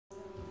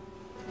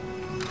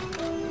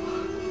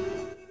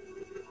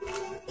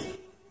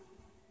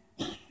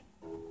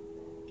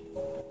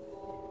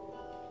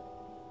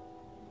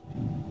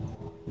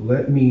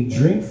Let me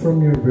drink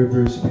from your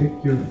rivers, pick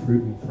your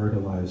fruit, and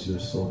fertilize your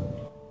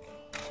soil.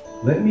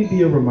 Let me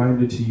be a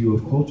reminder to you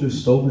of culture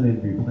stolen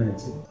and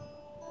replanted.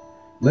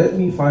 Let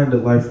me find a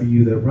life for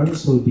you that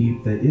runs so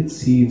deep that its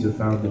seeds are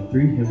found in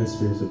 3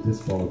 hemispheres of this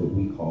ball that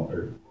we call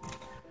Earth.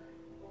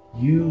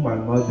 You, my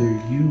mother,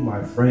 you,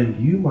 my friend,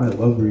 you, my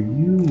lover,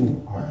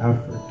 you are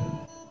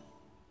Africa.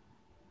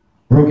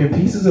 Broken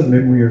pieces of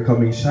memory are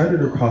coming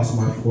shattered across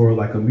my floor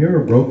like a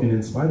mirror broken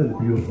in spite of the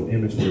beautiful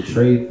image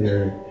portrayed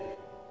there.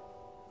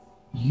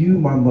 You,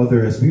 my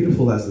mother, as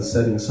beautiful as the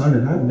setting sun,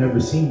 and I've never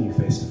seen you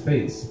face to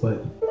face,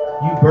 but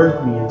you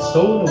birthed me and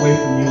stolen away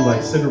from you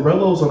like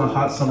cigarillos on a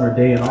hot summer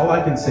day, and all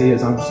I can say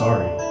is I'm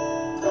sorry.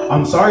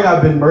 I'm sorry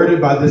I've been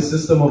murdered by this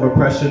system of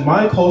oppression.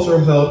 My culture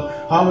held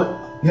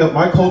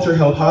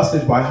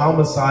hostage by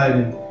homicide,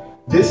 and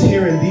this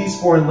here in these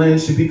foreign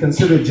lands should be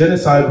considered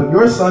genocide, but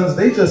your sons,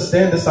 they just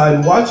stand aside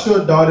and watch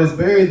your daughters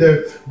bury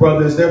their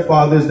brothers, their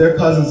fathers, their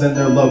cousins, and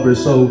their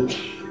lovers. So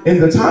in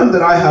the time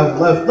that I have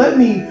left, let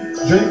me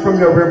drink from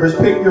your rivers,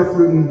 pick your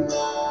fruit, and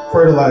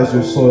fertilize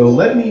your soil.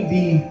 Let me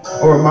be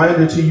a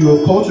reminder to you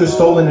of culture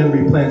stolen and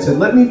replanted.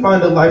 Let me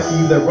find a life for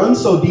you that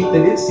runs so deep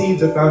that its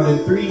seeds are found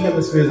in 3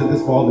 hemispheres of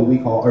this ball that we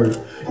call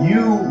Earth.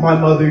 You, my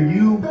mother,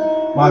 you,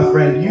 my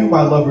friend, you,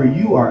 my lover,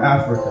 you are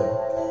Africa.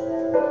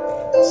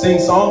 Sing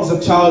songs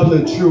of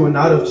childhood true and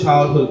not of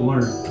childhood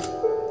learned.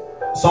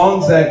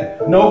 Songs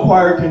that no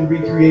choir can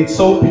recreate,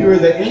 so pure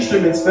that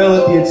instruments fail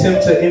at the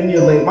attempt to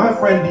emulate. My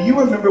friend, do you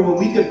remember when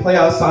we could play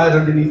outside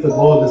underneath the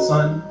glow of the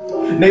sun?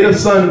 Native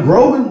son,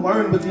 grow and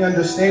learn with the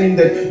understanding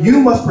that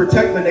you must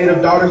protect the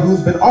native daughter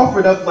who's been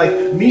offered up like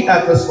meat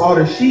at the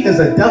slaughter. She is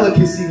a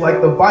delicacy like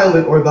the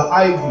violet or the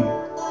ivy.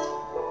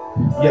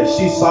 Yet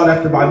she's sought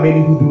after by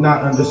many who do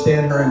not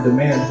understand her and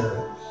demand her.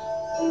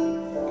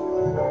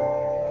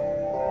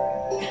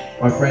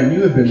 My friend,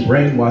 you have been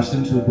brainwashed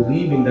into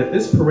believing that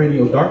this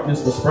perennial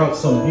darkness will sprout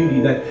some beauty,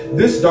 that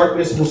this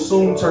darkness will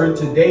soon turn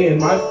to day. And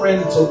my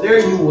friend, so there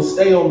you will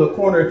stay on the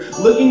corner,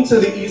 looking to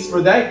the east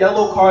for that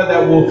yellow car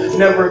that will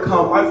never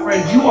come. My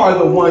friend, you are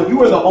the one,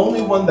 you are the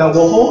only one that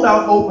will hold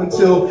out hope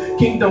until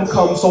kingdom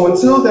comes. So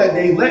until that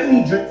day, let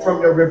me drink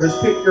from your rivers,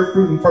 pick your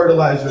fruit, and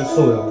fertilize your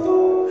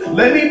soil.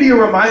 Let me be a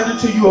reminder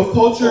to you of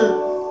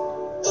culture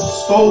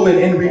stolen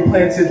and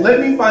replanted. Let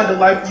me find a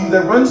life for you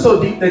that runs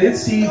so deep that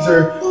its seeds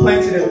are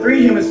planted in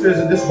 3 hemispheres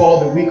of this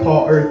ball that we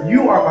call Earth.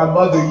 You are my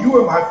mother, you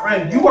are my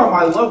friend, you are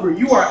my lover,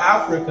 you are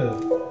Africa.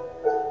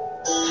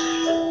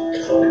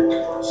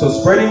 So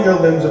spreading your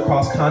limbs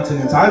across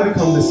continents, I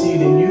become the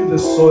seed and you the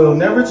soil,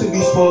 never to be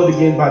spoiled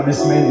again by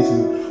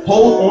mismanagement.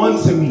 Hold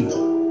on to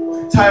me.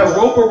 Tie a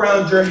rope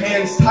around your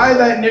hands, tie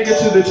that nigga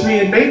to the tree,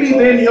 and maybe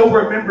then he'll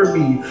remember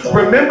me.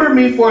 Remember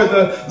me for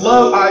the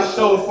love I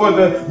showed, for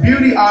the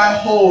beauty I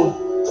hold,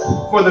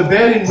 for the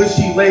bed in which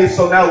he lays.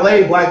 So now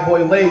lay, black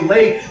boy,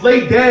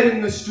 lay dead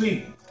in the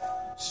street,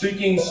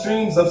 streaking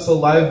streams of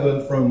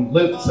saliva from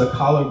lip to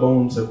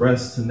collarbone to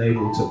breast to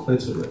navel to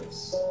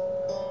clitoris.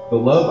 The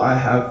love I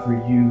have for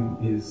you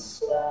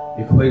is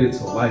equated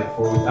to life,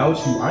 for without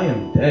you I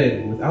am dead,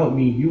 and without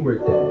me you were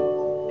dead.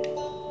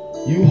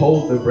 You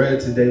hold the bread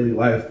to daily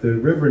life. The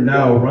river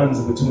now runs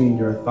between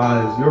your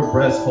thighs. Your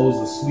breast holds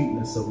the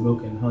sweetness of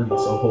milk and honey,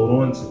 so hold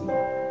on to me.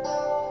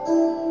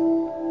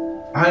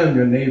 I am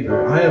your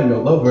neighbor. I am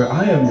your lover.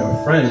 I am your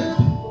friend.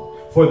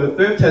 For the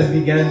thrift has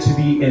begun to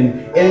be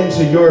an end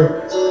to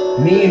your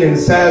mean and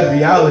sad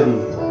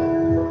reality.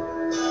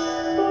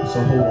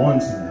 So hold on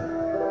to me.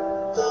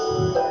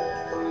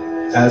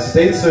 As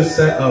states are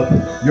set up,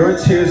 your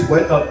tears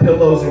wet up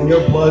pillows and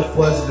your blood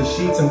floods the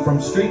sheets, and from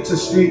street to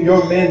street,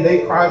 your men,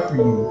 they cry for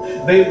you.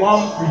 They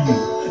long for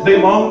you. They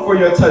long for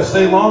your touch.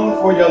 They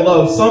long for your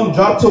love. Some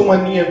drop to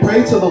one knee and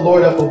pray to the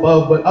Lord up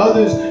above, but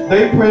others,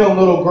 they prey on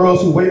little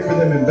girls who wait for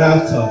them in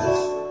bathtubs.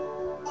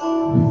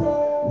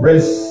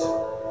 Wrists,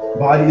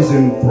 bodies,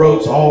 and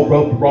throats all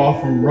rubbed raw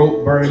from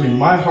rope burn, and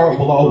my heart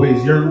will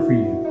always yearn for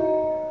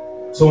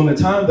you. So in the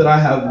time that I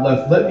have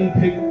left, let me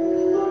drink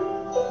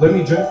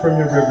from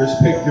your rivers,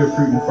 pick your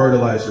fruit, and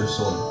fertilize your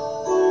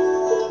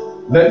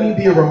soil. Let me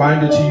be a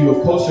reminder to you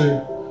of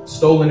culture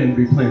stolen and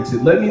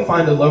replanted. Let me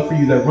find a love for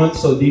you that runs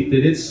so deep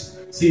that its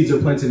seeds are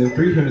planted in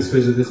 3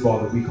 hemispheres of this ball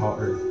that we call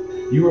Earth.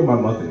 You are my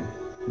mother.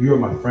 You are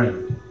my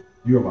friend.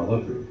 You are my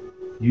lover.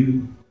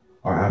 You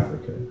are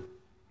Africa.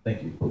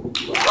 Thank you.